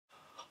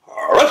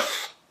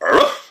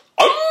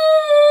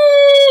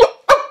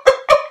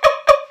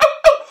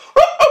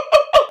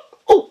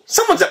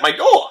my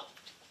door.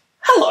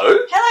 Hello.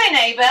 Hello,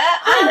 neighbour.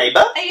 Hi,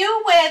 neighbour. Are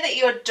you aware that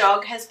your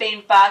dog has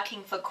been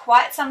barking for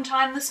quite some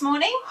time this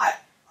morning?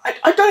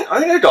 I don't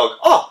own a dog.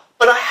 Oh,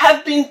 but I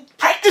have been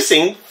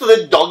practicing for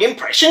the Dog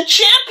Impression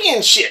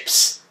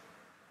Championships.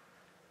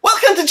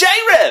 Welcome to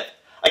JRev.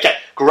 Okay,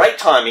 great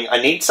timing.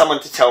 I need someone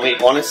to tell me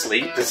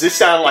honestly, does this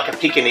sound like a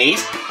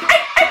Pekingese?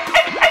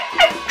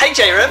 Hey,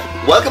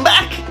 JRev. Welcome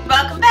back.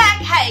 Welcome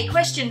back. Hey,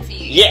 question for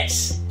you.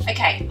 Yes.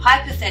 Okay,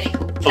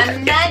 hypothetical. Okay,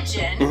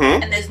 Imagine,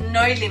 and there's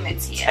no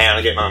limits here. Hang on,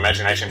 I get my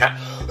imagination out.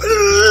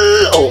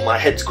 Oh, my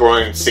head's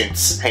grown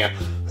since. Hang on.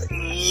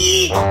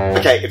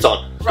 Okay, it's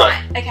on.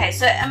 Right, okay,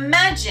 so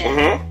imagine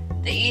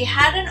that you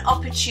had an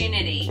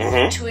opportunity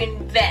to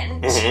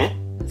invent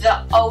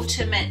the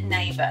ultimate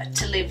neighbour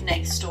to live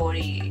next door to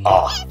you.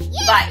 Oh.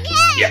 Like,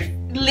 Yeah.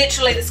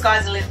 literally the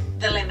sky's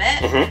the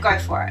limit. Go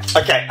for it.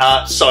 Okay,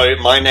 so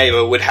my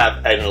neighbour would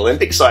have an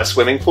Olympic-sized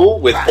swimming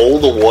pool with all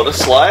the water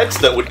slides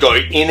that would go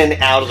in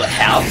and out of the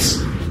house.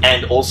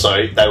 And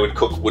also, they would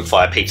cook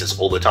wood-fire pizzas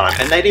all the time.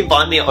 And they'd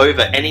invite me over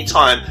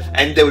anytime,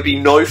 and there would be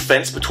no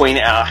fence between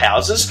our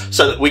houses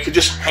so that we could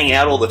just hang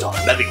out all the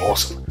time. That'd be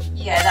awesome.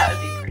 Yeah, that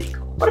would be pretty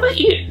cool. What about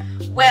you?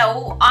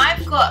 Well,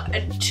 I've got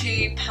a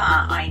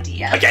two-part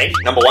idea. Okay,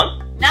 number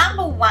one.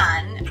 Number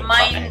one,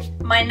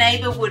 my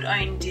neighbour would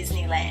own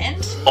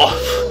Disneyland.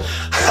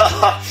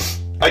 Oh,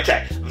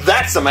 okay,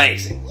 that's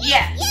amazing.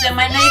 Yeah, so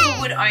my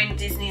neighbour would own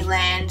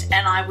Disneyland,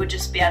 and I would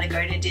just be able to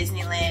go to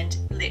Disneyland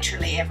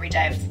literally every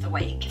day of the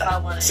week if I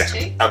wanted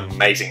to.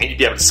 Amazing, and you'd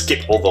be able to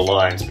skip all the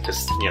lines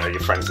because, you know, your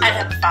friends are I'd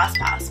have a fast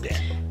pass. Yeah.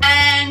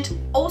 And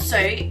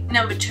also,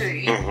 number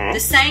two, the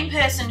same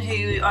person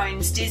who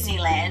owns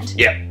Disneyland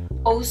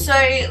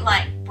also,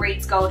 like,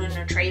 breeds golden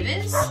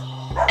retrievers.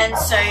 And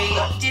so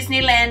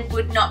Disneyland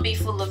would not be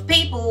full of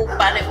people,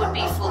 but it would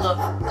be full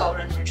of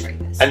golden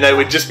retrievers. And they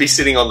would just be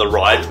sitting on the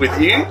ride with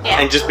you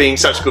and just being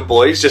such good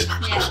boys. Just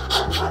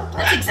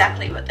that's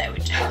exactly what they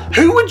would do.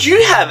 Who would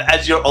you have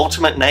as your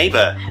ultimate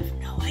neighbour? I have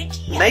no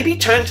idea. Maybe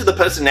turn to the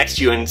person next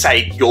to you and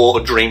say, your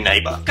dream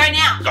neighbour. Go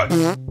now.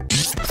 Go.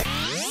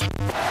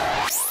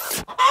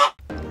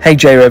 Hey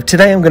JRev,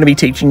 today I'm going to be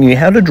teaching you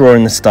how to draw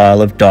in the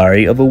style of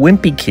Diary of a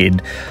Wimpy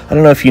Kid. I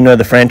don't know if you know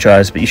the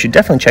franchise, but you should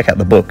definitely check out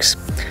the books.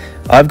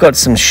 I've got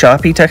some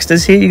Sharpie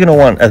texters here. You're going to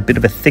want a bit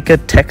of a thicker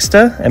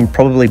texter and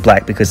probably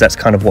black because that's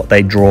kind of what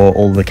they draw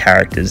all the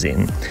characters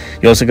in.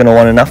 You're also going to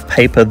want enough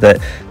paper that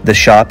the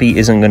Sharpie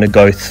isn't going to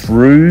go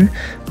through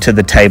to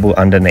the table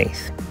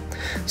underneath.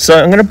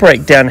 So I'm going to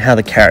break down how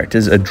the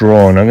characters are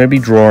drawn. I'm going to be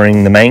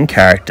drawing the main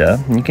character.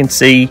 And you can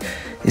see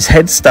his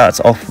head starts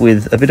off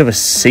with a bit of a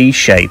C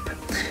shape.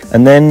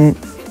 And then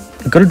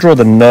I've got to draw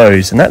the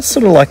nose, and that's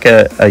sort of like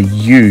a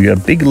U, a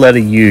big letter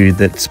U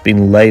that's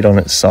been laid on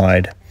its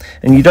side.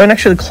 And you don't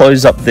actually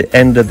close up the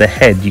end of the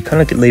head, you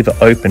kind of leave it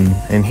open.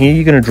 And here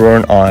you're going to draw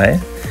an eye,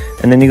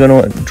 and then you're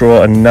going to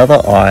draw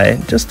another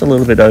eye just a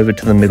little bit over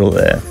to the middle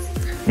there.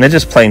 And they're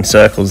just plain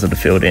circles that are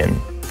filled in.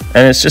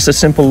 And it's just a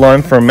simple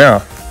line for a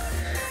mouth.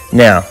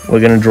 Now, we're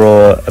going to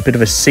draw a bit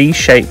of a C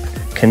shape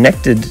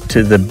connected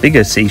to the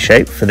bigger C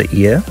shape for the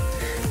ear.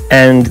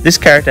 And this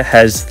character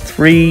has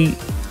 3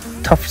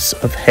 tufts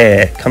of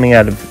hair coming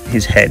out of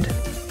his head.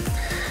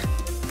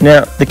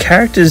 Now, the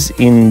characters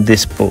in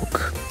this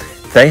book,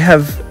 they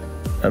have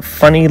a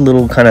funny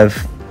little kind of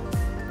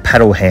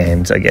paddle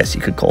hands, I guess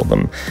you could call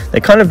them.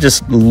 They're kind of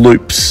just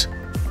loops.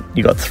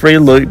 You got 3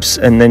 loops,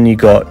 and then you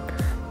got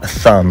a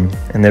thumb.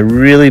 And they're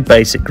really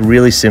basic,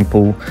 really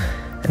simple,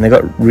 and they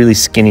got really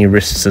skinny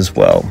wrists as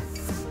well.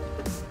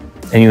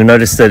 And you'll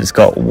notice that it's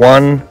got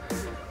 1,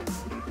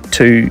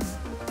 2,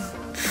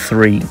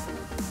 3,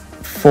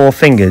 4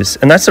 fingers,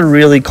 and that's a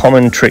really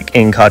common trick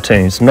in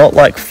cartoons. Not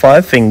like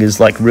 5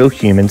 fingers like real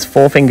humans.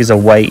 4 fingers are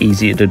way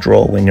easier to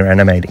draw when you're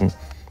animating.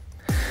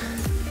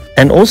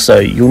 And also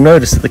you'll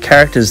notice that the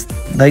characters,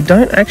 they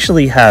don't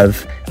actually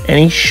have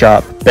any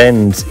sharp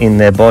bends in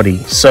their body.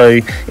 So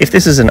if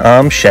this is an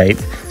arm shape,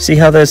 see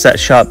how there's that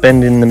sharp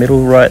bend in the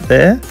middle right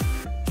there?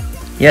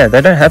 Yeah, they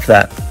don't have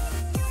that.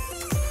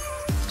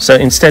 So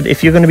instead,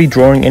 if you're going to be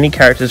drawing any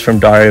characters from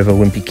Diary of a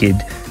Wimpy Kid,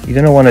 you're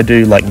going to want to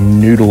do like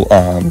noodle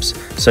arms.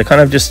 So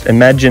kind of just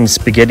imagine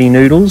spaghetti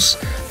noodles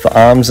for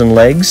arms and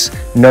legs,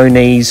 no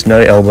knees,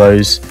 no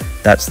elbows.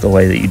 That's the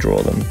way that you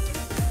draw them.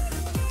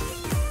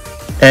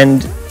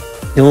 And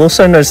you'll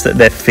also notice that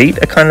their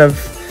feet are kind of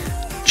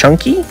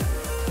chunky.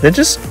 They're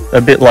just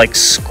a bit like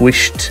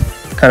squished,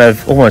 kind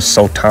of almost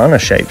sultana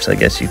shapes, I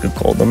guess you could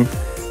call them.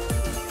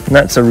 And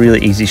that's a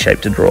really easy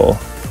shape to draw.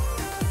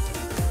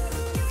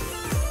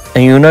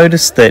 And you'll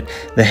notice that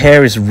the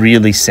hair is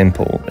really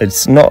simple.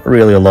 It's not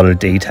really a lot of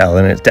detail,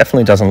 and it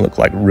definitely doesn't look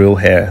like real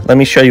hair. Let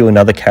me show you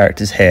another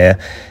character's hair,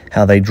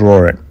 how they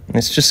draw it.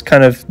 It's just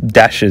kind of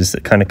dashes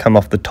that kind of come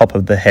off the top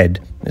of the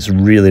head. It's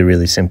really,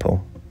 really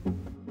simple.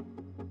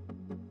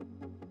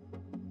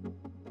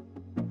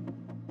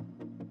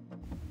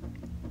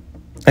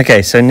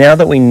 Okay, so now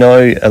that we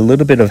know a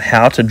little bit of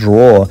how to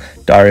draw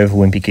Diary of a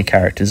Wimpy Kid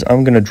characters,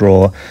 I'm going to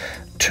draw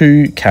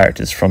 2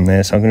 characters from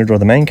there. So I'm going to draw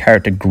the main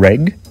character,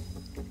 Greg.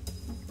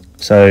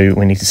 So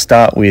we need to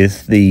start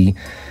with the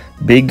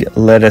big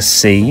letter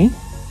C.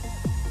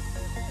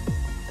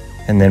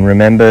 And then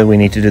remember, we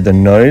need to do the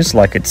nose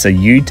like it's a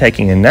U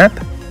taking a nap.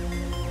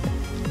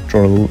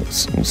 Draw a little,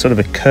 sort of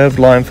a curved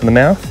line for the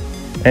mouth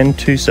and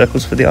 2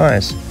 circles for the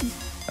eyes.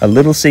 A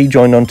little C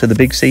joined onto the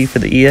big C for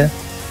the ear,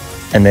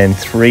 and then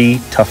 3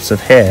 tufts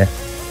of hair.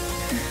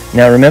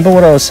 Now remember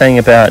what I was saying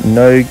about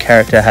no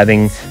character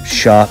having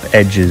sharp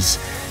edges.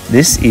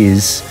 This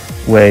is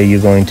where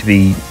you're going to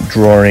be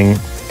drawing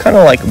kind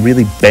of like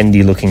really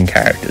bendy looking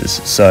characters.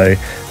 So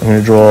I'm going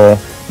to draw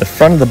the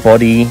front of the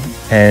body,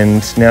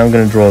 and now I'm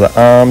going to draw the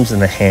arms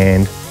and the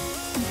hand.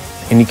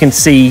 And you can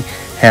see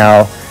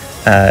how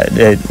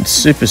they're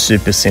super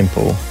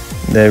simple.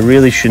 They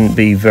really shouldn't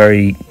be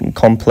very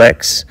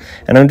complex.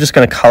 And I'm just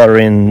going to color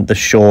in the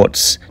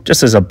shorts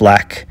just as a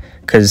black,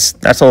 because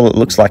that's all it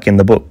looks like in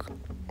the book.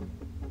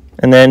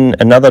 And then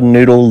another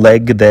noodle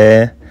leg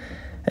there,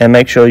 and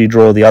make sure you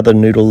draw the other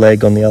noodle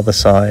leg on the other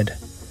side.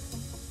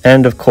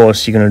 And of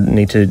course you're going to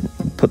need to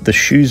put the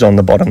shoes on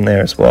the bottom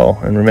there as well.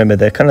 And remember,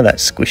 they're kind of that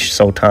squish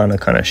sultana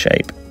kind of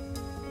shape.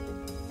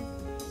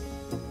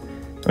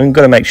 We've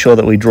got to make sure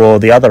that we draw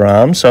the other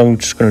arm, so I'm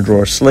just going to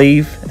draw a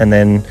sleeve and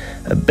then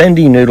a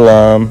bendy noodle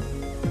arm,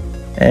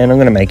 and I'm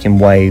going to make him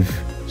wave.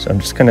 So I'm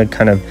just going to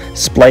kind of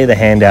splay the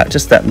hand out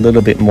just that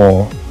little bit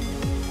more.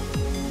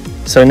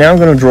 So now I'm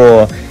going to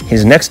draw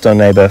his next door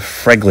neighbour,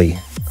 Fregley.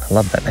 I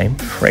love that name,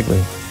 Fregley.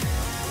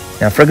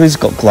 Now Fregley's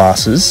got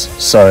glasses,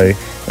 so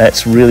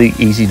that's really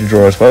easy to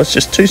draw as well. It's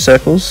just 2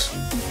 circles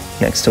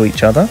next to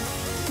each other,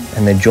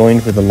 and they're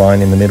joined with a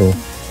line in the middle.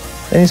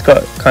 Then he's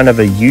got kind of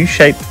a U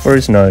shape for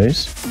his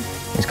nose.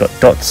 He's got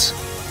dots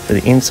for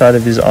the inside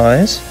of his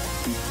eyes.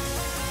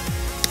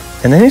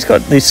 And then he's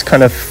got this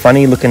kind of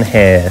funny looking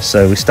hair.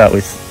 So we start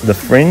with the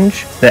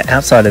fringe, the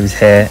outside of his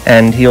hair,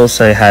 and he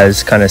also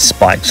has kind of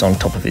spikes on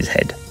top of his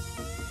head.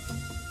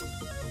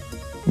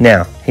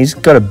 Now, he's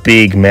got a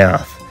big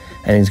mouth,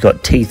 and he's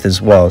got teeth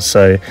as well.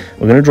 So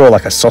we're going to draw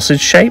like a sausage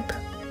shape,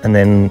 and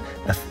then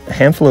a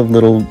handful of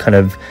little kind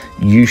of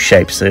U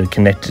shapes that are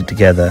connected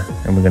together,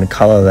 and we're going to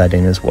color that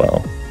in as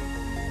well.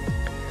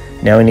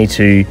 Now we need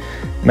to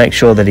make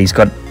sure that he's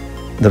got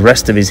the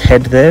rest of his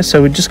head there,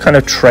 so we just kind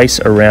of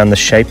trace around the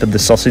shape of the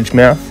sausage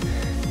mouth,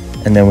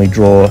 and then we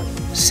draw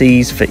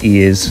C's for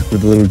ears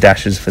with little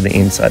dashes for the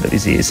inside of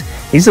his ears.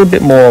 He's a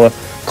bit more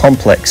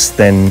complex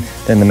than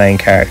the main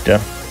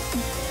character.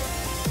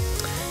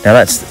 Now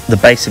that's the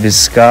base of his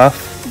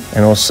scarf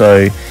and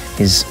also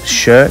his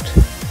shirt.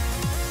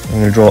 I'm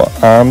going to draw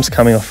arms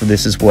coming off of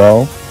this as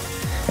well.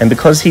 And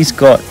because he's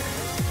got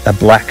a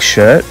black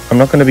shirt, I'm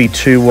not going to be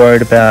too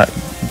worried about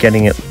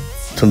getting it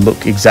to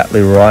look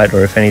exactly right,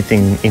 or if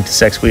anything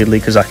intersects weirdly,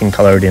 because I can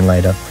color it in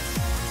later.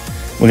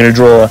 We're going to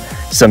draw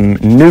some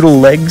noodle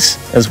legs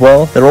as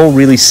well. They're all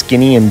really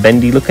skinny and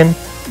bendy looking.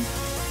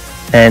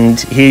 And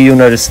here you'll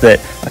notice that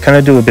I kind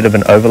of do a bit of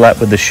an overlap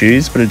with the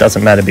shoes, but it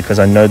doesn't matter because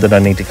I know that I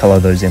need to color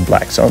those in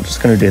black. So I'm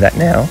just going to do that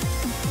now.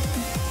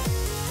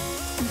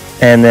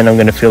 And then I'm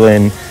going to fill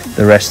in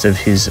the rest of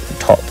his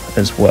top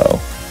as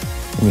well.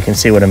 And you can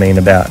see what I mean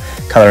about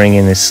coloring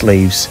in his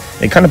sleeves.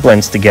 It kind of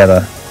blends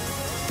together,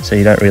 so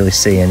you don't really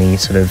see any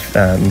sort of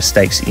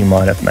mistakes that you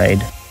might have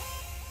made.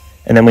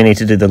 And then we need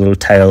to do the little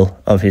tail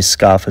of his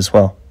scarf as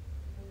well.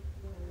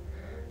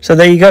 So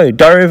there you go,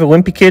 Diary of a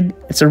Wimpy Kid.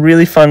 It's a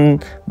really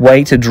fun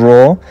way to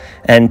draw,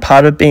 and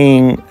part of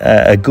being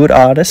a good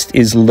artist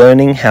is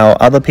learning how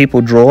other people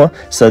draw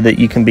so that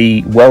you can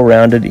be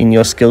well-rounded in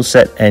your skill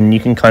set and you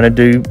can kind of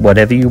do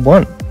whatever you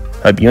want.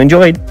 Hope you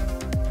enjoyed.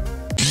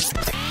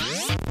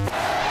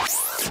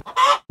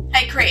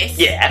 Hey Chris.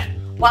 Yeah?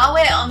 While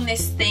we're on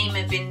this theme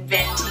of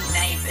inventing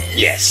neighbours,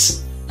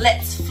 Yes.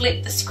 let's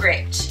flip the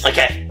script.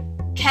 Okay.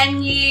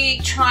 Can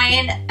you try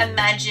and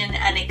imagine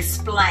and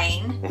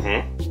explain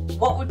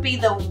what would be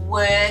the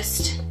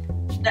worst,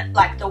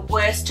 like the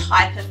worst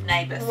type of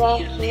neighbour for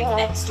you to live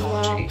next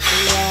door to?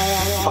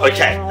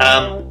 Okay.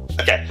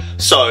 Okay.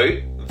 So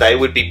they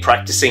would be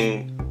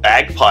practicing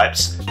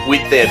bagpipes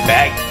with their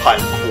bagpipe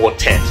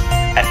quartet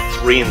at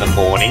 3 in the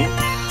morning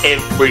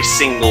every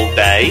single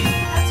day.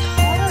 That's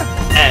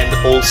horrible.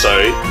 And also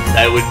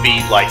they would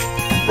be like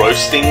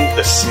roasting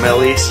the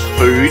smelliest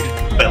food,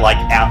 but like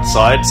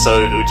outside,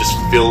 so it would just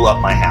fill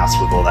up my house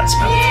with all that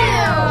smell.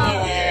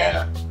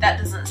 Yeah. That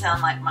doesn't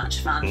sound like much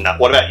fun. No.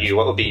 What about you?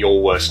 What would be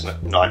your worst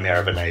nightmare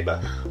of a neighbour?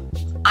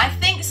 I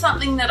think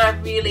something that I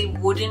really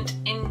wouldn't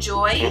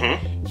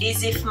enjoy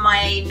is if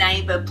my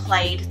neighbour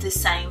played the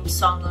same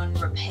song on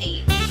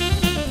repeat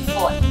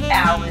for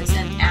hours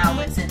and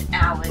hours and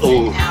hours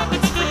and hours,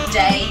 for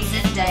days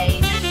and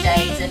days and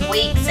days and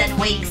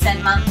weeks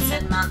and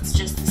months,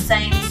 just the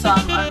same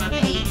song on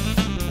repeat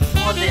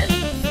for the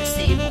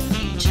foreseeable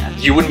future.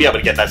 You wouldn't be able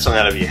to get that song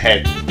out of your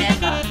head.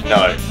 Never.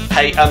 No.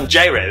 Hey,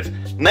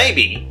 JRev,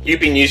 maybe you've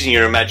been using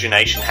your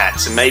imagination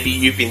hats and maybe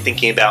you've been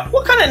thinking about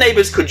what kind of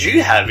neighbours could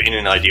you have in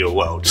an ideal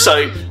world.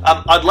 So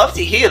I'd love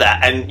to hear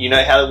that, and you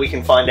know how we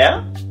can find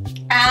out?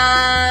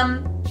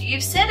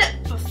 You've said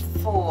it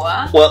before.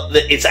 Well,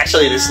 it's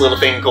actually this little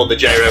thing called the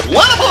JRev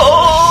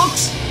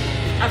Letterbox!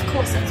 Of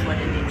course that's what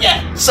it is.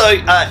 Yeah, so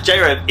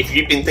JRev, if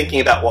you've been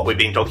thinking about what we've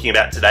been talking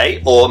about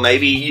today, or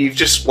maybe you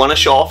just want to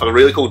show off a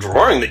really cool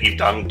drawing that you've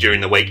done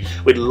during the week,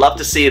 we'd love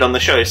to see it on the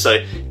show,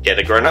 so get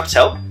a grown-up's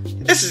help.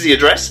 This is the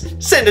address,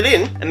 send it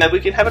in, and maybe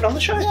we can have it on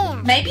the show.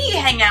 Yeah. Maybe you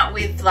hang out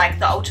with like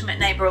the ultimate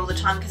neighbour all the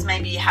time because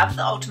maybe you have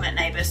the ultimate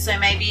neighbour, so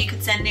maybe you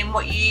could send in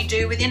what you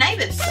do with your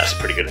neighbours. That's a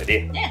pretty good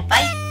idea. Yeah,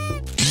 bye.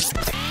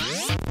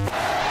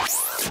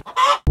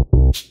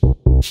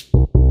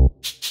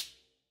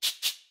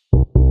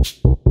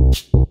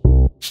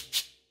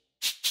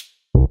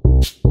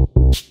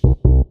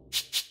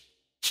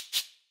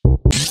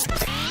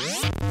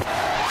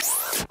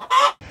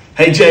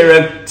 Hey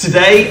JRev,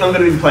 today I'm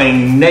going to be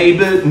playing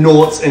Neighbour,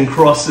 Naughts and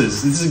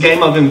Crosses. This is a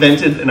game I've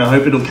invented and I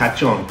hope it'll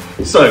catch on.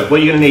 So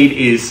what you're going to need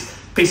is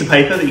a piece of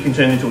paper that you can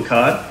turn into a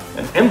card,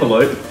 an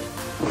envelope,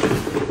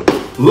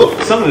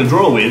 something to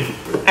draw with,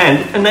 and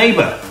a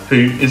neighbour who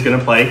is going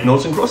to play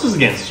Naughts and Crosses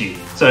against you.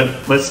 So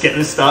let's get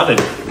this started.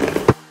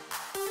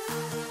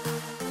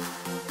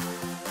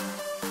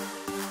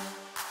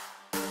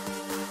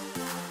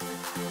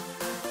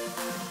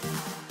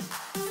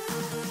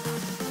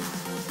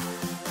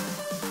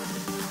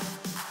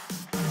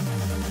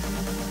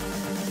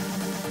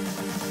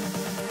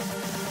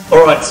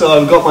 Alright, so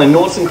I've got my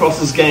Naughts and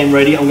Crosses game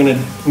ready. I'm going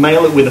to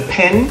mail it with a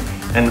pen,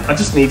 and I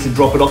just need to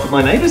drop it off at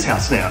my neighbour's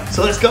house now.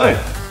 So let's go.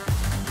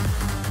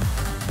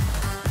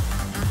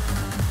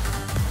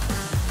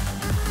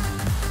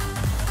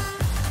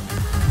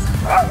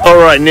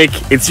 Alright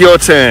Nick, it's your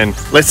turn.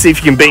 Let's see if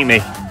you can beat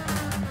me.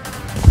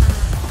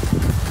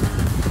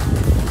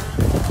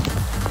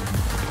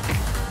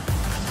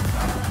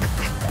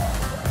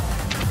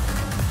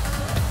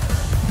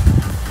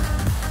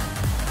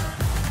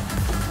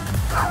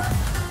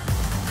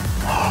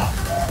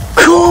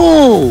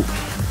 Cool!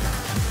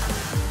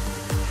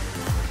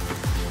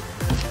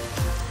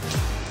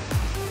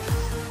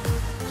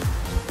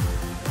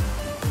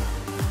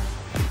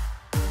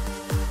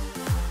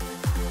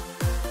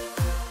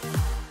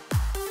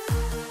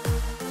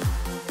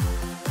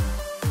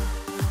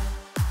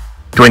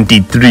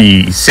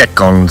 "23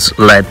 seconds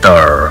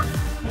later."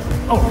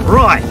 All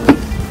right.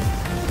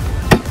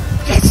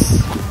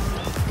 Yes.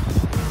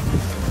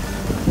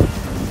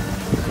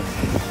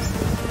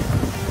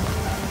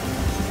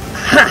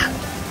 Ha.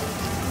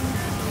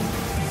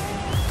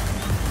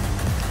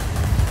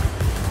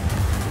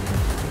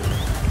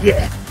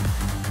 Yeah.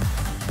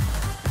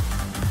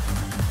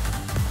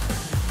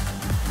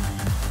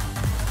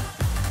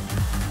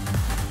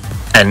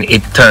 An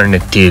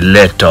eternity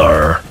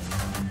later.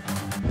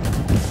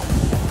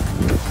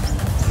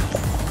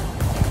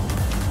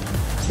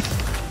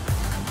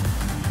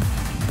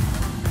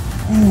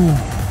 Ooh.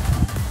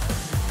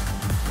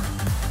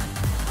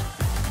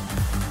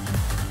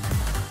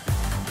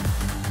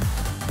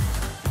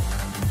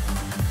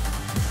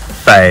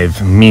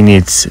 5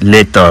 minutes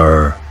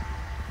later.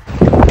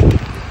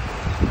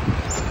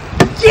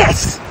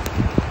 Yes!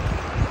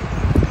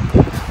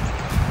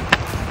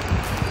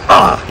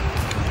 Ah!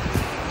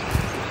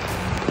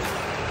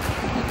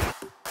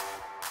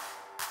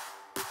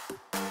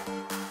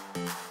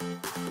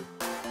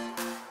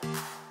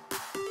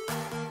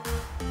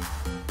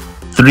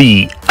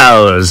 Three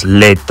hours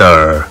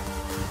later.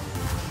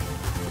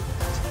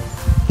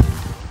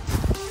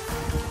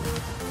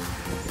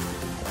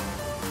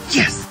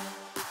 Yes!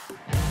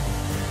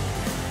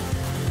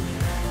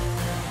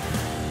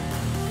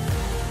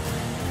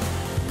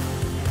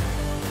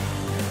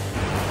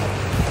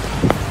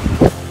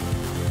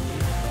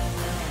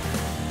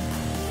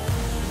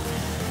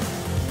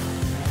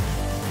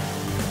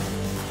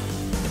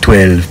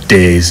 "12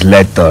 days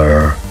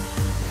later."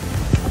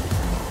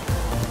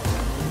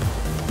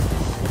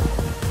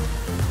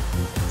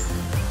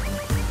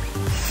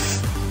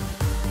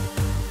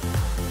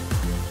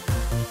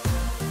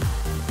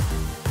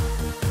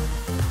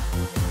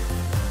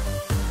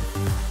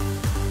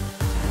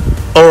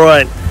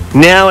 Alright,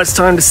 now it's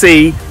time to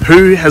see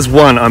who has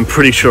won. I'm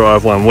pretty sure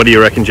I've won. What do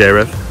you reckon,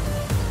 JRev?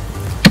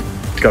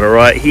 Got it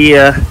right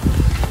here.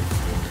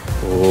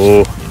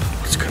 Oh,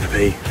 what's it gonna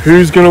be?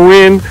 Who's gonna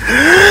win?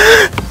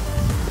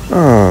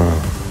 Oh.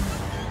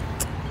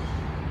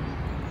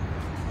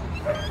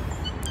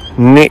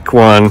 Nick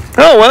won.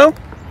 Oh well,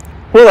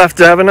 we'll have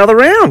to have another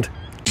round.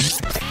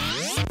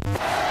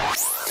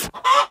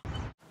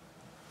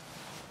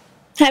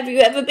 Have you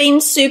ever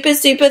been super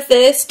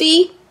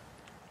thirsty?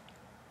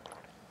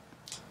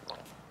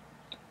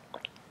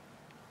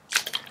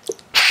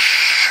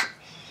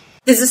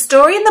 There's a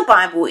story in the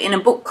Bible in a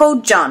book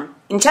called John,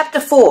 in chapter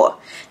 4,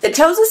 that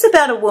tells us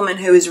about a woman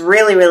who is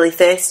really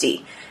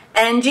thirsty,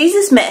 and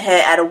Jesus met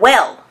her at a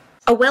well.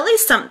 A well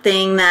is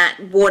something that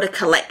water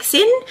collects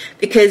in,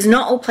 because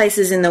not all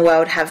places in the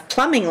world have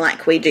plumbing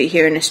like we do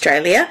here in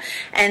Australia,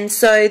 and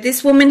so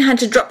this woman had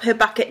to drop her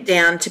bucket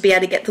down to be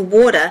able to get the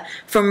water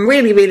from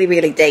really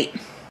deep.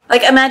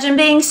 Like, imagine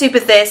being super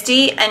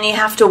thirsty and you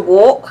have to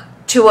walk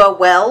to a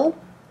well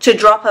to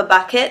drop a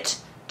bucket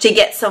to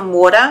get some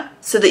water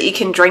so that you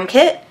can drink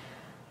it.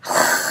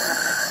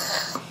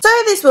 So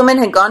this woman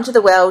had gone to the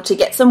well to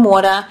get some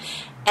water,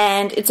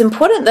 And it's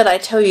important that I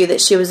tell you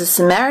that she was a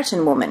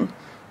Samaritan woman,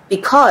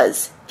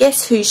 because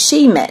guess who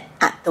she met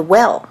at the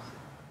well?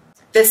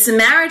 The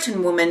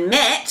Samaritan woman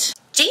met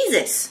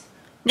Jesus.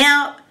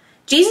 Now,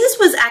 Jesus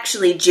was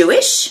actually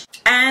Jewish,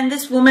 and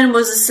this woman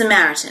was a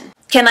Samaritan.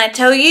 Can I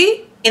tell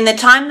you, in the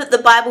time that the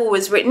Bible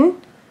was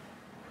written,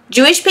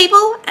 Jewish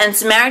people and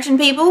Samaritan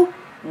people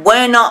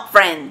were not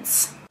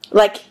friends.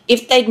 Like,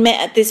 if they'd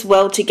met at this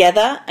well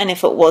together, and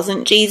if it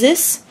wasn't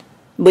Jesus,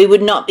 we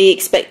would not be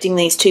expecting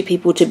these two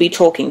people to be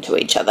talking to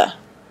each other.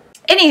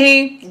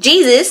 Anywho,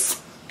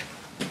 Jesus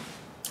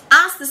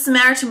asked the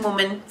Samaritan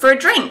woman for a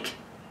drink,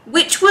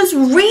 which was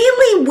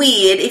really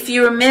weird if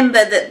you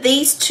remember that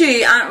these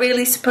two aren't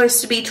really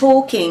supposed to be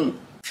talking.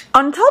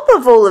 On top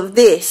of all of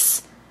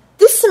this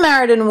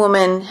Samaritan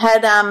woman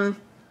had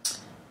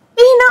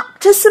been up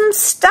to some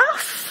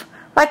stuff.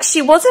 Like,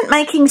 she wasn't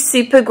making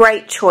super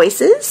great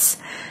choices.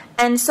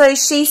 And so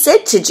she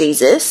said to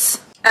Jesus,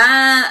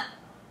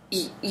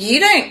 you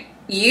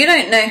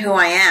don't know who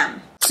I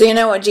am. So you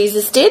know what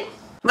Jesus did?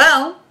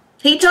 Well,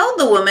 he told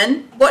the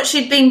woman what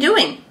she'd been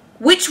doing,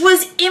 which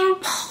was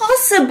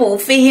impossible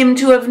for him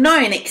to have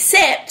known,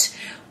 except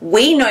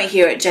we know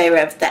here at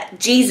JRev that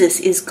Jesus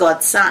is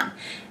God's son.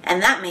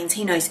 And that means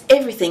he knows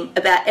everything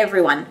about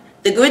everyone,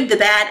 the good, the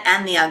bad,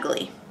 and the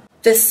ugly.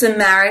 The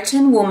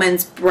Samaritan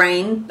woman's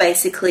brain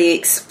basically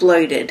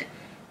exploded.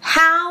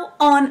 How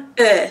on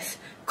earth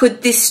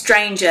could this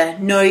stranger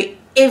know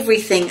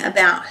everything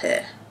about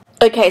her?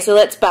 Okay, so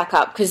let's back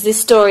up, because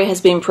this story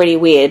has been pretty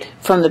weird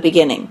from the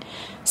beginning.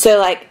 So,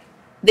 like,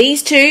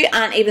 these two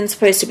aren't even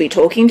supposed to be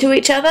talking to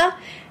each other,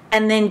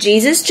 and then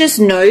Jesus just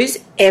knows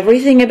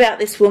everything about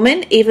this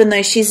woman, even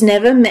though she's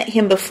never met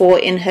him before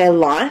in her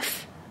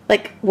life.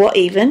 Like, what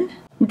even?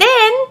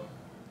 Then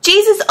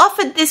Jesus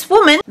offered this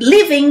woman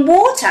living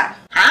water.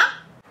 Huh?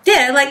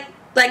 Yeah,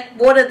 like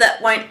water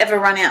that won't ever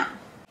run out.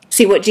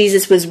 See, what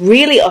Jesus was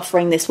really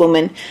offering this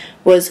woman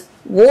was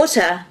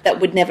water that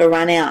would never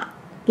run out.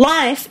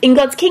 Life in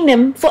God's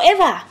kingdom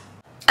forever.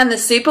 And the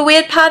super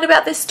weird part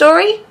about this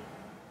story,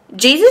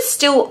 Jesus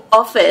still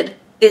offered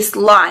this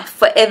life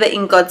forever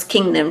in God's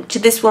kingdom to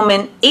this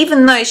woman,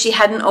 even though she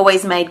hadn't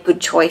always made good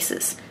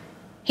choices.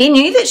 He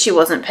knew that she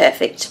wasn't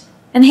perfect,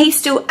 and he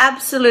still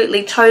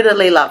absolutely,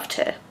 totally loved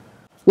her.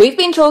 We've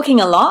been talking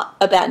a lot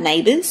about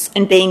neighbours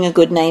and being a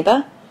good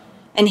neighbour,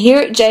 and here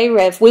at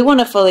JRev we want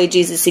to follow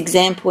Jesus'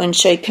 example and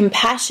show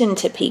compassion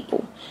to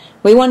people.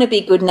 We want to be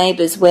good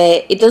neighbours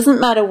where it doesn't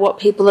matter what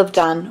people have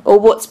done or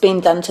what's been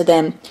done to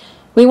them.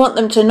 We want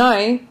them to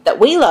know that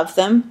we love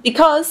them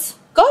because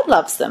God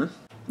loves them.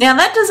 Now,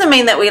 that doesn't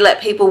mean that we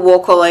let people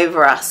walk all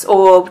over us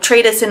or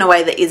treat us in a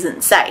way that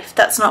isn't safe.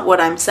 That's not what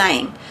I'm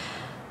saying.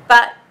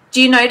 But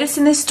do you notice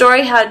in this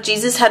story how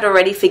Jesus had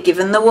already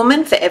forgiven the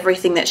woman for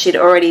everything that she'd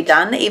already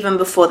done, even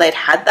before they'd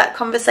had that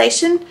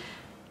conversation?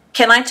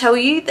 Can I tell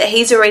you that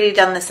he's already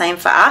done the same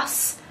for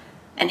us,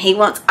 and he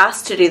wants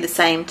us to do the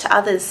same to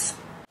others?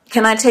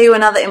 Can I tell you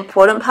another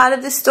important part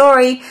of this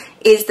story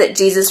is that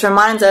Jesus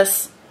reminds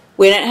us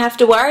we don't have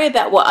to worry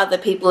about what other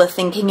people are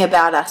thinking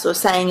about us or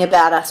saying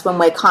about us when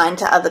we're kind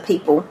to other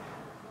people.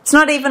 It's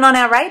not even on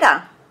our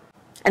radar.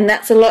 And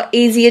that's a lot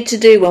easier to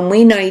do when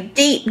we know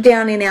deep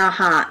down in our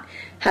heart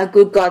how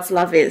good God's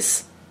love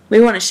is. We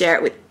want to share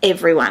it with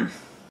everyone.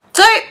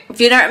 So, if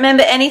you don't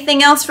remember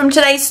anything else from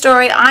today's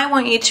story, I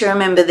want you to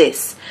remember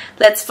this.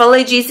 Let's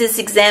follow Jesus'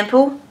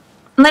 example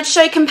and let's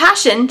show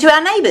compassion to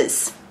our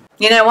neighbours.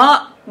 You know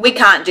what? We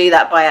can't do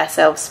that by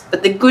ourselves,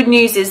 but the good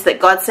news is that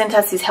God sent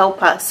us his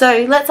helper,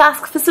 so let's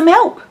ask for some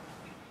help.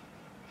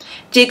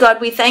 Dear God,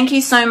 we thank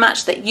you so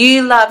much that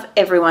you love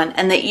everyone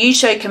and that you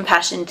show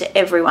compassion to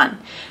everyone.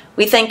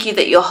 We thank you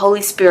that your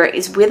Holy Spirit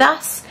is with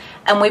us,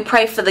 and we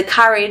pray for the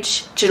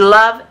courage to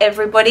love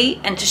everybody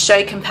and to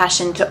show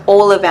compassion to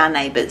all of our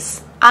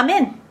neighbours.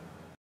 Amen.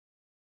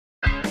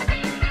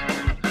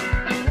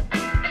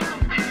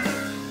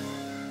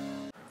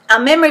 Our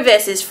memory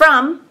verse is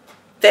from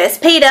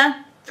 1 Peter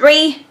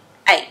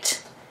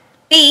 3:8.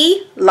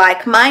 Be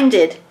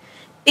like-minded.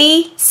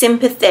 Be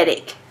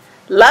sympathetic.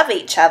 Love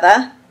each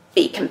other.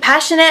 Be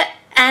compassionate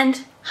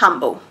and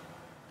humble.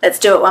 Let's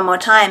do it one more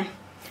time.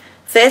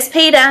 1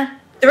 Peter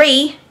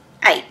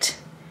 3:8.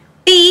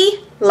 Be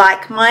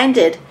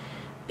like-minded.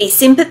 Be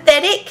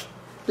sympathetic.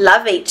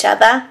 Love each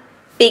other.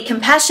 Be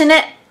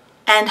compassionate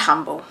and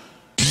humble.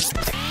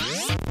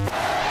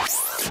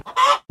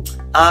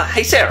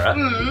 Hey Sarah.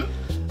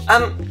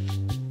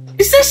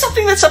 Is there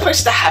something that's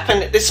supposed to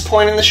happen at this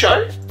point in the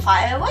show?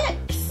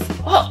 Fireworks.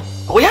 Oh,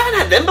 we haven't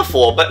had them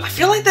before, but I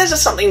feel like there's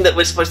something that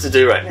we're supposed to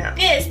do right now.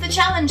 Yeah, it's the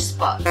challenge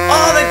spot.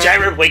 Oh, the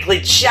JRev Weekly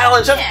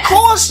Challenge. Of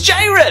course,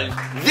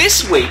 JRev.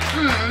 This week,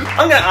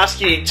 I'm going to ask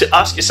you to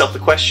ask yourself the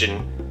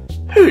question,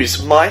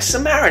 who's my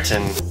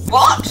Samaritan?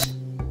 What?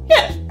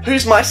 Yeah,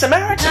 who's my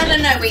Samaritan?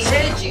 No, we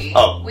heard you.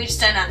 Oh. We just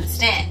don't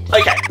understand.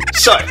 Okay,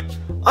 so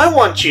I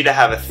want you to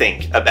have a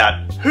think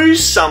about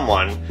who's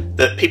someone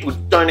that people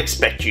don't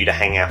expect you to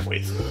hang out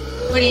with.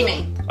 What do you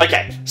mean?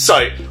 Okay,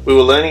 so we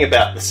were learning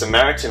about the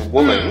Samaritan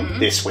woman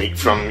this week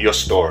from your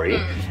story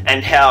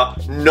and how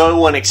no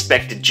one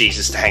expected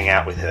Jesus to hang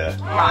out with her.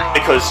 Right.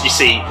 Because, you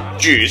see,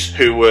 Jews,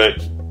 who were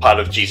part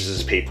of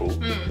Jesus' people,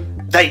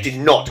 they did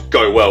not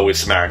go well with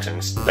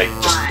Samaritans. They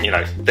just, you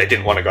know, they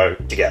didn't want to go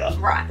together.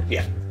 Right.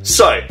 Yeah.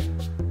 So,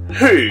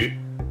 who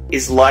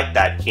is like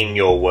that in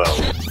your world?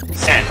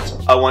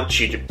 And I want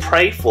you to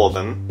pray for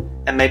them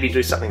and maybe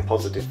do something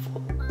positive for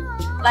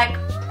them. Like,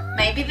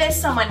 maybe there's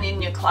someone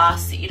in your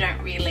class that you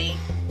don't really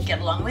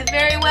get along with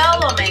very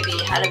well, or maybe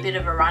you had a bit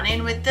of a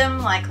run-in with them,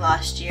 like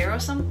last year or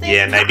something.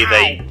 Yeah, maybe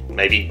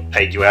they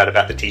paid you out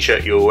about the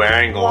t-shirt you were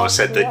wearing, or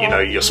said that, you know,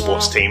 your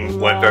sports team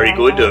weren't very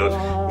good,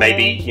 or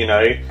maybe, you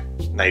know,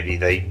 maybe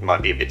they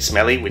might be a bit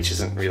smelly, which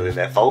isn't really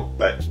their fault,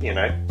 but, you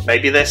know,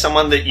 maybe they're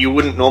someone that you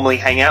wouldn't normally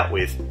hang out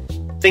with.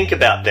 Think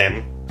about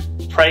them,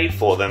 pray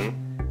for them,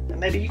 and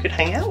maybe you could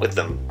hang out with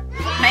them.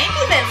 Maybe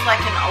there's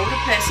like an older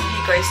person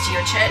who goes to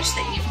your church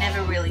that you've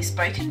never really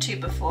spoken to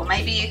before.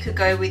 Maybe you could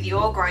go with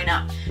your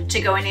grown-up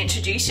to go and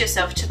introduce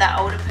yourself to that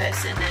older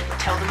person and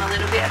tell them a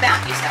little bit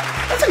about yourself.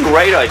 That's a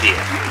great idea.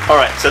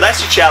 Alright, so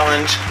that's your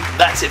challenge.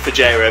 That's it for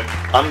JRev.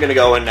 I'm going to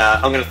go and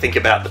I'm going to think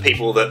about the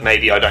people that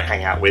maybe I don't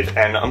hang out with,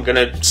 and I'm going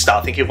to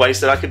start thinking of ways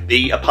that I could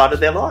be a part of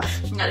their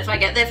life. Not if I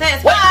get there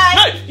first. Wait,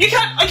 Bye! no, you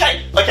can't.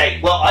 Okay,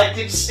 well, I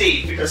did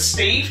Steve, because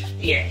Steve,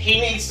 yeah,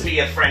 he needs to be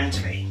a friend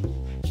to me.